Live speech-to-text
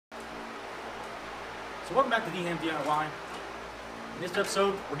So welcome back to DHamDIY. In this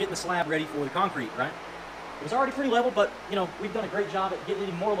episode, we're getting the slab ready for the concrete, right? It was already pretty level, but you know, we've done a great job at getting it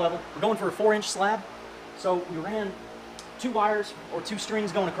even more level. We're going for a 4-inch slab. So we ran 2 wires, or 2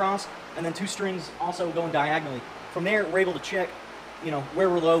 strings going across, and then 2 strings also going diagonally. From there, we're able to check, you know, where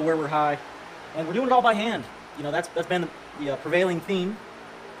we're low, where we're high, and we're doing it all by hand. You know, that's been the prevailing theme,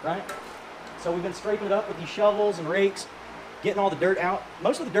 right? So we've been scraping it up with these shovels and rakes, getting all the dirt out.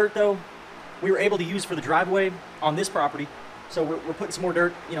 Most of the dirt, though, we were able to use for the driveway on this property. So we're putting some more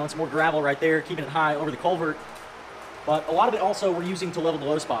dirt, you know, and some more gravel right there, keeping it high over the culvert. But a lot of it also we're using to level the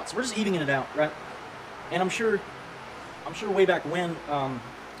low spots. We're just evening it out, right? And I'm sure way back when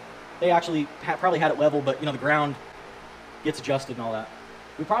they actually probably had it level, but you know, the ground gets adjusted and all that.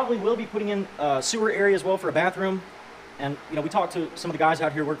 We probably will be putting in a sewer area as well for a bathroom. And you know, we talked to some of the guys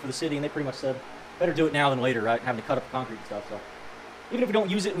out here who work for the city, and they pretty much said better do it now than later, right? Having to cut up the concrete and stuff. So even if we don't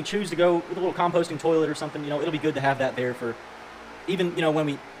use it and we choose to go with a little composting toilet or something, you know, it'll be good to have that there for even, you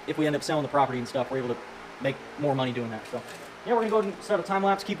know, if we end up selling the property and stuff, we're able to make more money doing that. So yeah, we're gonna go ahead and set a time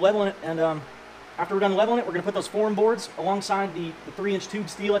lapse, keep leveling it, and after we're done leveling it, we're gonna put those form boards alongside the 3-inch tube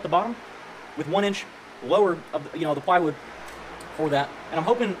steel at the bottom, with 1 inch lower of the, you know, the plywood for that. And I'm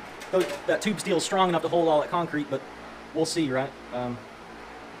hoping that tube steel is strong enough to hold all that concrete, but we'll see, right? So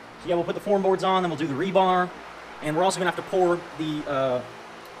yeah, we'll put the form boards on, then we'll do the rebar, and we're also gonna have to pour the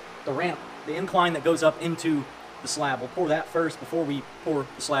ramp, the incline that goes up into the slab. We'll pour that first before we pour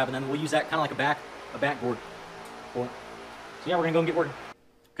the slab, and then we'll use that kind of like a backboard for it. So yeah, we're gonna go and get working.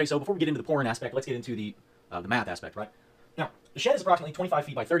 Okay, so before we get into the pouring aspect, let's get into the math aspect, right? Now, the shed is approximately 25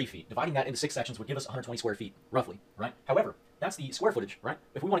 feet by 30 feet. Dividing that into 6 sections would give us 120 square feet, roughly, right? However, that's the square footage, right?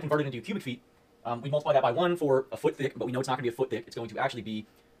 If we want to convert it into cubic feet, we multiply that by 1 for a foot thick, but we know it's not going to be a foot thick. It's going to actually be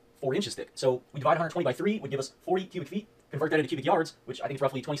 4 inches thick. So we divide 120 by 3 would give us 40 cubic feet. Convert that into cubic yards, which I think is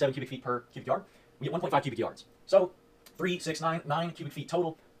roughly 27 cubic feet per cubic yard. We get 1.5 cubic yards. So 3, 6, 9 cubic feet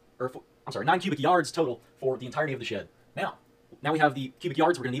total, or I'm sorry, 9 cubic yards total for the entirety of the shed. Now we have the cubic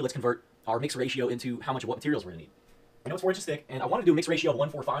yards we're going to need. Let's convert our mix ratio into how much of what materials we're going to need. We know it's 4 inches thick, and I wanted to do a mix ratio of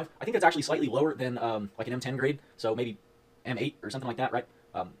 1:4:5. I think that's actually slightly lower than like an M10 grade, so maybe M8 or something like that, right?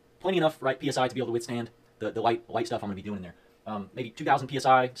 Plenty enough, right, PSI to be able to withstand the light stuff I'm going to be doing in there. Maybe 2,000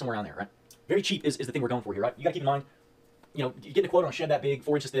 PSI, somewhere around there, right? Very cheap is the thing we're going for here, right? You got to keep in mind, you know, getting a quote on a shed that big,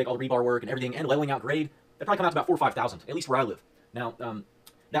 4 inches thick, all the rebar work and everything, and leveling out grade, that probably come out to about 4,000 or 5,000, at least where I live. Now,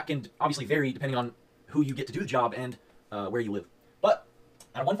 that can obviously vary depending on who you get to do the job and where you live. But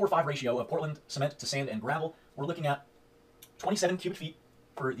at a 1:4:5 ratio of Portland cement to sand and gravel, we're looking at 27 cubic feet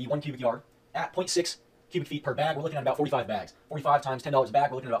for the 1 cubic yard. At 0.6 cubic feet per bag, we're looking at about 45 bags. 45 times $10 a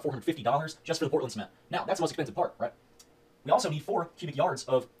bag, we're looking at about $450 just for the Portland cement. Now, that's the most expensive part, right? We also need 4 cubic yards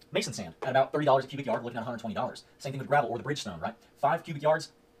of mason sand at about $30 a cubic yard, we're looking at $120. Same thing with gravel or the Bridgestone, right? 5 cubic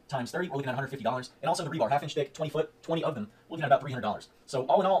yards times 30, we're looking at $150. And also the rebar, 1/2 inch thick, 20 foot, 20 of them, we're looking at about $300. So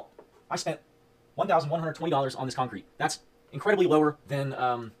all in all, I spent $1,120 on this concrete. That's incredibly lower than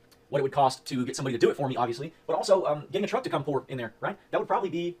what it would cost to get somebody to do it for me, obviously, but also getting a truck to come pour in there, right? That would probably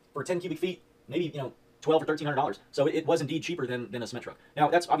be, for 10 cubic feet, maybe, you know, $1,200 or $1,300. So it was indeed cheaper than a cement truck. Now,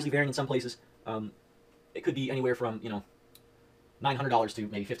 that's obviously varying in some places. It could be anywhere from, you know, $900 to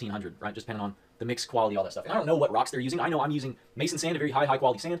maybe $1,500, right? Just depending on the mix quality, all that stuff. And I don't know what rocks they're using. I know I'm using mason sand, a very high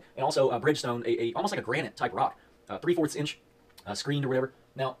quality sand, and also Bridgestone, almost like a granite type rock, 3/4 inch screened or whatever.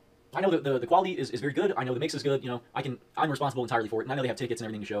 Now, I know that the quality is very good. I know the mix is good. You know, I'm responsible entirely for it, and I know they have tickets and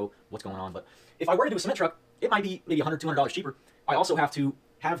everything to show what's going on. But if I were to do a cement truck, it might be maybe $100, $200 cheaper. I also have to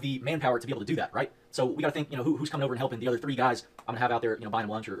have the manpower to be able to do that, right? So we got to think, you know, who's coming over and helping the other 3 guys I'm gonna have out there, you know, buying them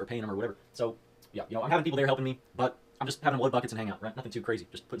lunch or paying them or whatever. So yeah, you know, I'm having people there helping me, but I'm just having them load buckets and hang out, right? Nothing too crazy,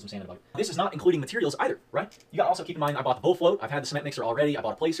 just putting some sand in a bucket. This is not including materials either, right? You got to also keep in mind, I bought the bull float. I've had the cement mixer already. I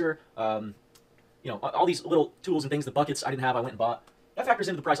bought a placer. You know, all these little tools and things, the buckets I didn't have, I went and bought. That factors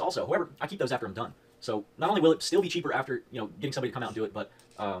into the price also. However, I keep those after I'm done. So not only will it still be cheaper after, you know, getting somebody to come out and do it, but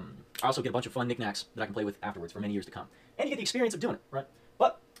I also get a bunch of fun knickknacks that I can play with afterwards for many years to come. And you get the experience of doing it, right?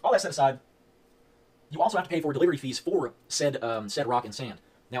 But all that set aside, you also have to pay for delivery fees for said rock and sand.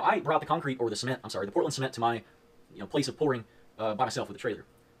 Now, I brought the concrete, or the cement, I'm sorry, the Portland cement to my, you know, place of pouring by myself with a trailer.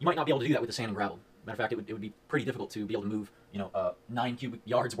 You might not be able to do that with the sand and gravel. Matter of fact, it would be pretty difficult to be able to move, you know, 9 cubic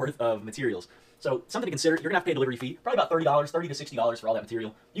yards worth of materials. So something to consider. You're gonna have to pay a delivery fee, probably about $30, $30 to $60 for all that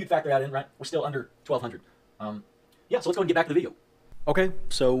material. You can factor that in, right? We're still under $1,200. Yeah, so let's go and get back to the video. Okay,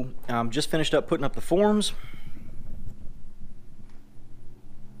 so just finished up putting up the forms.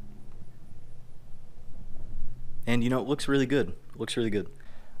 And you know, it looks really good. It looks really good.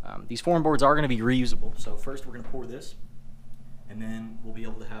 These form boards are going to be reusable. So first we're going to pour this, and then we'll be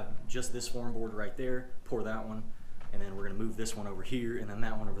able to have just this form board right there, pour that one, and then we're going to move this one over here, and then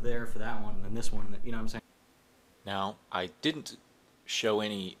that one over there for that one, and then this one, and you know what I'm saying? Now, I didn't show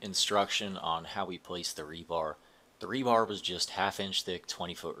any instruction on how we place the rebar. The rebar was just 1/2 inch thick,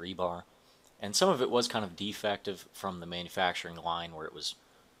 20-foot rebar, and some of it was kind of defective from the manufacturing line where it was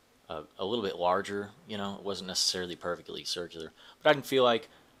a little bit larger, you know, it wasn't necessarily perfectly circular. But I didn't feel like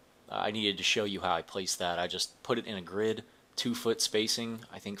I needed to show you how I placed that. I just put it in a grid, 2-foot spacing,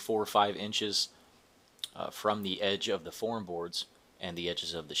 I think 4 or 5 inches from the edge of the form boards and the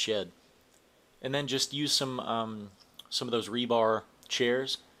edges of the shed. And then just use some of those rebar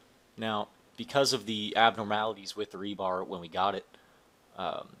chairs. Now, because of the abnormalities with the rebar when we got it,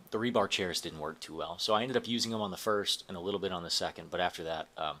 the rebar chairs didn't work too well. So I ended up using them on the first and a little bit on the second, but after that,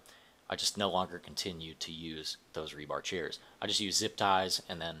 I just no longer continued to use those rebar chairs. I just used zip ties,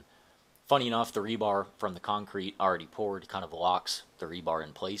 and then, funny enough, the rebar from the concrete already poured kind of locks the rebar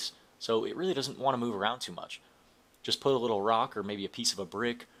in place, so it really doesn't want to move around too much. Just put a little rock or maybe a piece of a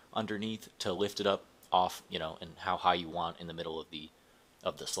brick underneath to lift it up off, you know, and how high you want in the middle of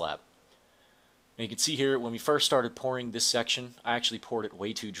the slab. And you can see here when we first started pouring this section, I actually poured it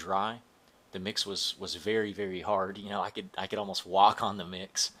way too dry. The mix was very, very hard. You know, I could almost walk on the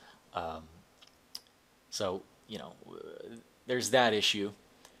mix. So you know, there's that issue.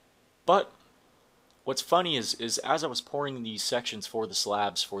 But what's funny is as I was pouring these sections for the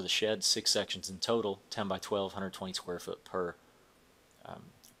slabs for the shed, 6 sections in total, 10 by 12, 120 square foot per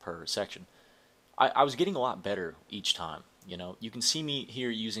section, I was getting a lot better each time. You know, you can see me here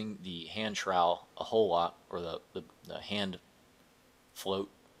using the hand trowel a whole lot, or the hand float,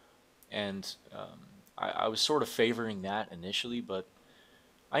 and I was sort of favoring that initially, but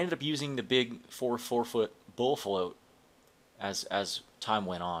I ended up using the big 4-foot bull float as time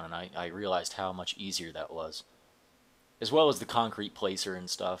went on, and I realized how much easier that was, as well as the concrete placer and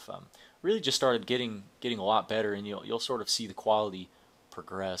stuff. Really just started getting a lot better, and you'll sort of see the quality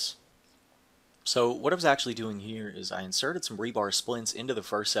progress. So what I was actually doing here is I inserted some rebar splints into the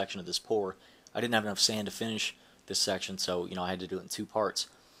first section of this pour. I didn't have enough sand to finish this section, so you know I had to do it in 2 parts.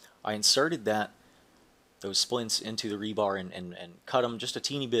 I inserted those splints into the rebar and cut them just a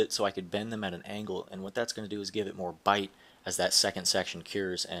teeny bit so I could bend them at an angle, and what that's going to do is give it more bite as that second section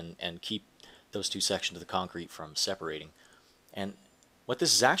cures and keep those 2 sections of the concrete from separating. And what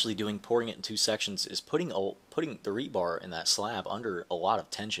this is actually doing, pouring it in 2 sections, is putting the rebar in that slab under a lot of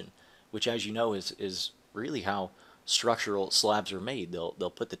tension, which, as you know, is really how structural slabs are made. They'll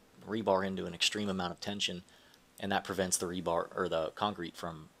put the rebar into an extreme amount of tension, and that prevents the rebar or the concrete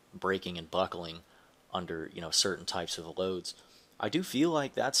from breaking and buckling under, you know, certain types of loads. I do feel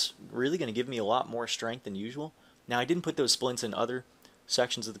like that's really going to give me a lot more strength than usual. Now, I didn't put those splints in other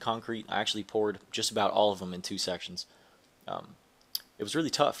sections of the concrete. I actually poured just about all of them in 2 sections. It was really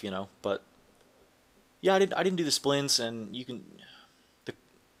tough, you know, but yeah, I didn't do the splints, and you can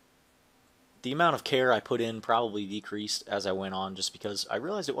the amount of care I put in probably decreased as I went on, just because I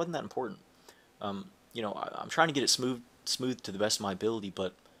realized it wasn't that important. You know, I'm trying to get it smooth to the best of my ability,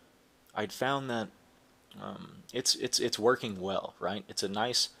 but I'd found that it's working well, right? It's a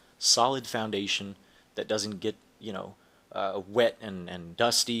nice solid foundation that doesn't get, you know, wet and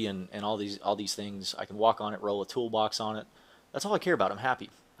dusty and all these things. I can walk on it, roll a toolbox on it. That's all I care about. I'm happy.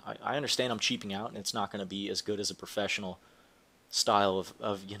 I understand I'm cheaping out, and it's not going to be as good as a professional style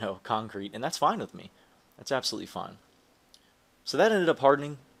of you know, concrete, and that's fine with me. That's absolutely fine. So that ended up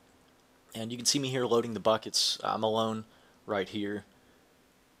hardening, and you can see me here loading the buckets. I'm alone right here.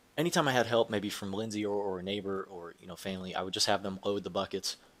 Anytime I had help, maybe from Lindsay or a neighbor or, you know, family, I would just have them load the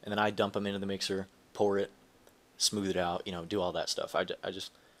buckets, and then I'd dump them into the mixer, pour it, smooth it out, you know, do all that stuff.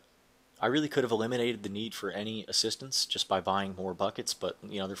 I really could have eliminated the need for any assistance just by buying more buckets, but,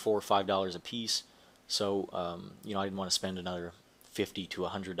 you know, they're $4 or $5 a piece, so you know, I didn't want to spend another $50 to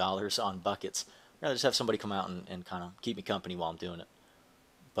 $100 on buckets. I'd rather just have somebody come out and kind of keep me company while I'm doing it.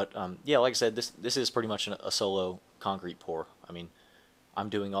 But yeah, like I said, this is pretty much a solo concrete pour. I mean, I'm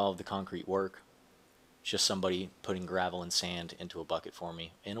doing all of the concrete work. It's just somebody putting gravel and sand into a bucket for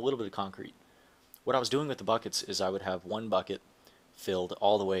me and a little bit of concrete. What I was doing with the buckets is I would have one bucket filled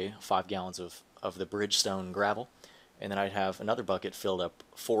all the way, 5 gallons of the Bridgestone gravel, and then I'd have another bucket filled up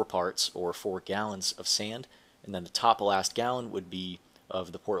 4 parts or 4 gallons of sand, and then the top last gallon would be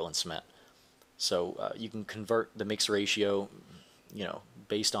of the Portland cement. So you can convert the mix ratio, you know,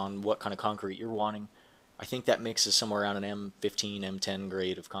 based on what kind of concrete you're wanting. I think that mix is somewhere around an M15, M10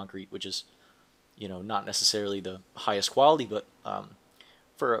 grade of concrete, which is, you know, not necessarily the highest quality, but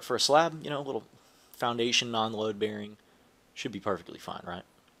for a slab, you know, a little foundation, non-load bearing, should be perfectly fine, right?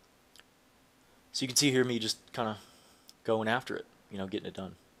 So you can see here me just kind of going after it, you know, getting it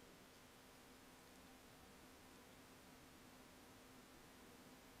done.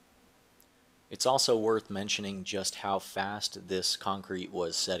 It's also worth mentioning just how fast this concrete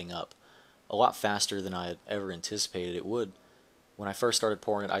was setting up. A lot faster than I had ever anticipated it would. When I first started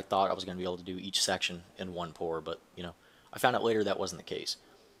pouring it, I thought I was going to be able to do each section in one pour, but you know, I found out later that wasn't the case.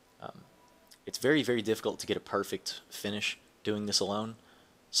 It's very, very difficult to get a perfect finish doing this alone.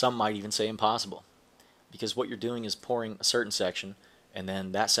 Some might even say impossible, because what you're doing is pouring a certain section, and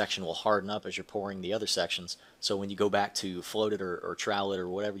then that section will harden up as you're pouring the other sections. So when you go back to float it or trowel it or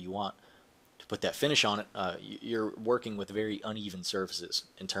whatever you want to put that finish on it, you're working with very uneven surfaces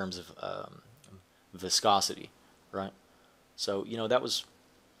in terms of viscosity, right? So you know, that was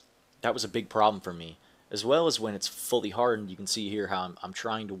a big problem for me. As well as when it's fully hardened, you can see here how I'm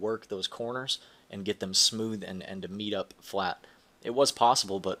trying to work those corners and get them smooth and to meet up flat. It was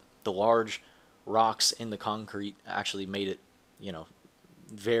possible, but the large rocks in the concrete actually made it, you know,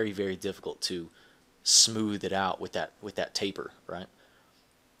 very, very difficult to smooth it out with that taper, right?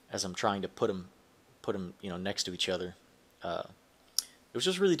 As I'm trying to put them, you know, next to each other, it was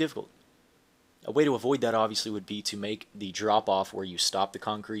just really difficult. A way to avoid that obviously would be to make the drop off where you stop the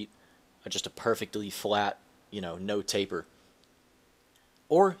concrete just a perfectly flat, you know, no taper.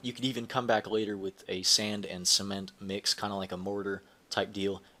 Or you could even come back later with a sand and cement mix, kind of like a mortar type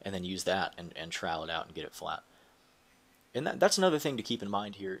deal, and then use that and trowel it out and get it flat. And that's another thing to keep in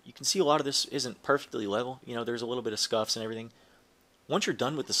mind here. You can see a lot of this isn't perfectly level. You know, there's a little bit of scuffs and everything. Once you're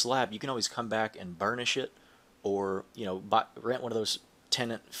done with the slab, you can always come back and burnish it, or you know, rent one of those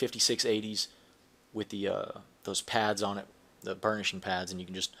Tennant 5680s with the those pads on it, the burnishing pads, and you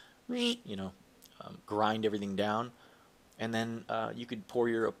can just, you know, grind everything down, and then you could pour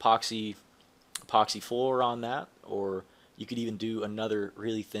your epoxy floor on that, or you could even do another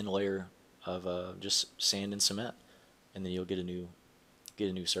really thin layer of just sand and cement, and then you'll get a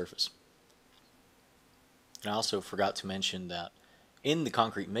new surface. And I also forgot to mention that in the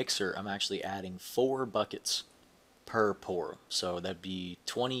concrete mixer, I'm actually adding 4 buckets per pour, so that'd be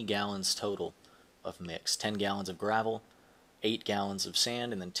 20 gallons total of mix. 10 gallons of gravel, 8 gallons of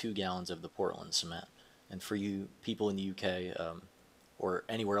sand, and then 2 gallons of the Portland cement. And for you people in the UK, or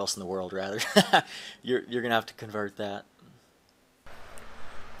anywhere else in the world rather, you're gonna have to convert that.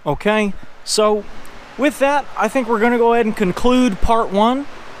 Okay, so with that, I think we're gonna go ahead and conclude part 1.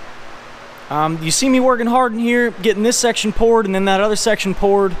 You see me working hard in here, getting this section poured and then that other section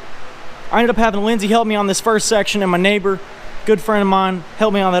poured. I ended up having Lindsay help me on this first section, and my neighbor, good friend of mine,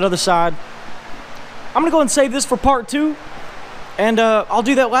 helped me on that other side. I'm gonna go and save this for part 2, and I'll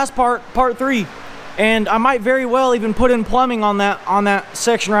do that last part 3, and I might very well even put in plumbing on that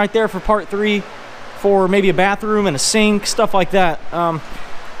section right there for part 3, for maybe a bathroom and a sink, stuff like that.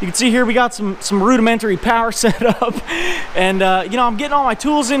 You can see here we got some rudimentary power set up, and you know, I'm getting all my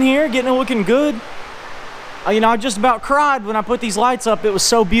tools in here, getting it looking good. You know, I just about cried when I put these lights up. It was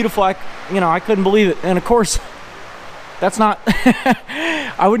so beautiful, you know, I couldn't believe it. And of course, that's not,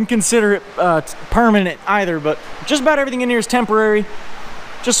 I wouldn't consider it permanent either, but just about everything in here is temporary.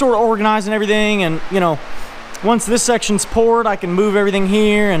 Just sort of organizing everything, and you know, once this section's poured, I can move everything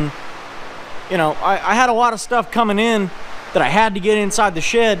here. And you know, I had a lot of stuff coming in that I had to get inside the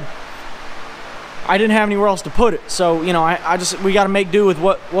shed. I didn't have anywhere else to put it, so you know, we got to make do with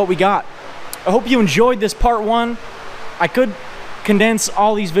what we got. I hope you enjoyed this part 1. I could condense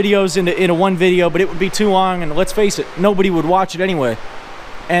all these videos into one video, but it would be too long, and let's face it, nobody would watch it anyway.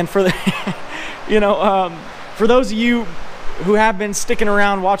 And for the you know, for those of you who have been sticking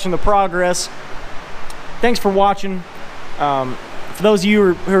around watching the progress, thanks for watching. For those of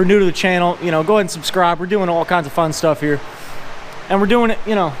you who are new to the channel, you know, go ahead and subscribe. We're doing all kinds of fun stuff here, and we're doing it,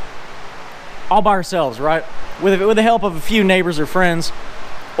 you know, all by ourselves, right? With the help of a few neighbors or friends,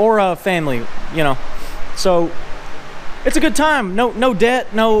 or family, you know. So it's a good time. No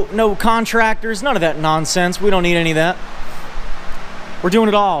debt, no contractors, none of that nonsense. We don't need any of that. We're doing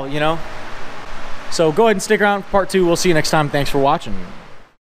it all, you know. So go ahead and stick around for part 2. We'll see you next time. Thanks for watching.